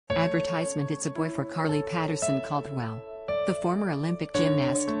advertisement. It's a boy for Carly Patterson Caldwell. The former Olympic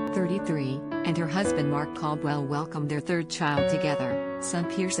gymnast, 33, and her husband Mark Caldwell welcomed their third child together, son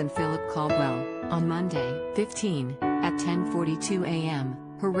Pearson Philip Caldwell, on Monday, 15, at 10:42 a.m.,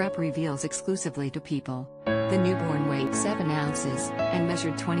 her rep reveals exclusively to People. The newborn weighed 7 ounces, and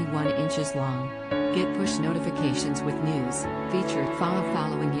measured 21 inches long. Get push notifications with news, featured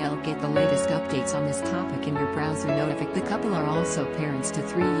following Yell. Get the latest updates on this topic in your browser The couple are also parents to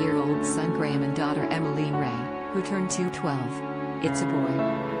 3-year-old son Graham and daughter Emmeline Ray, who turned 12. It's a boy.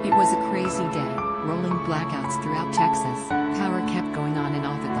 It was a crazy day, rolling blackouts throughout Texas, power kept going on and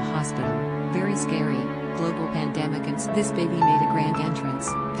off at the hospital, very scary, global pandemic, and this baby made a grand entrance,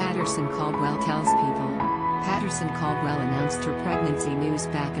 Patterson Caldwell tells People. Patterson Caldwell announced her pregnancy news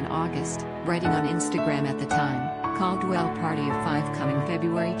back in August, writing on Instagram at the time, Caldwell party of 5 coming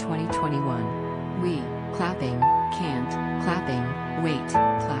February 2021. We, clapping, can't, clapping, wait,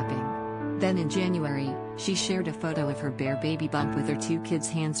 clapping. Then in January, she shared a photo of her bare baby bump with her 2 kids'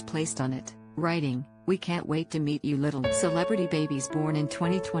 hands placed on it, writing, "We can't wait to meet you little celebrity babies born in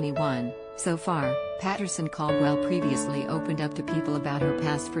 2021. So far, Patterson Caldwell previously opened up to People about her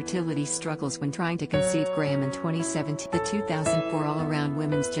past fertility struggles when trying to conceive Graham in 2017. The 2004 all-around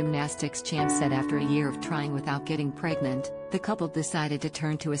women's gymnastics champ said after a year of trying without getting pregnant, the couple decided to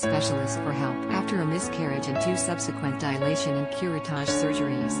turn to a specialist for help. After a miscarriage and 2 subsequent dilation and curettage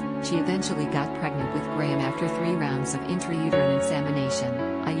surgeries, she eventually got pregnant with Graham after 3 rounds of intrauterine insemination,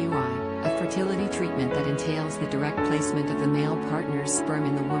 IUI. A fertility treatment that entails the direct placement of the male partner's sperm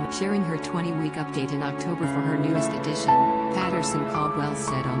in the womb. Sharing her 20-week update in October for her newest edition, Patterson Caldwell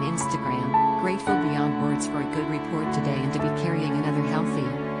said on Instagram, "Grateful beyond words for a good report today and to be carrying another healthy,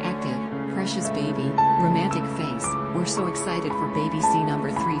 active, precious baby, romantic face. We're so excited for baby C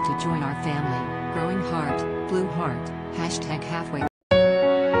number 3 to join our family. Growing heart, blue heart, #halfway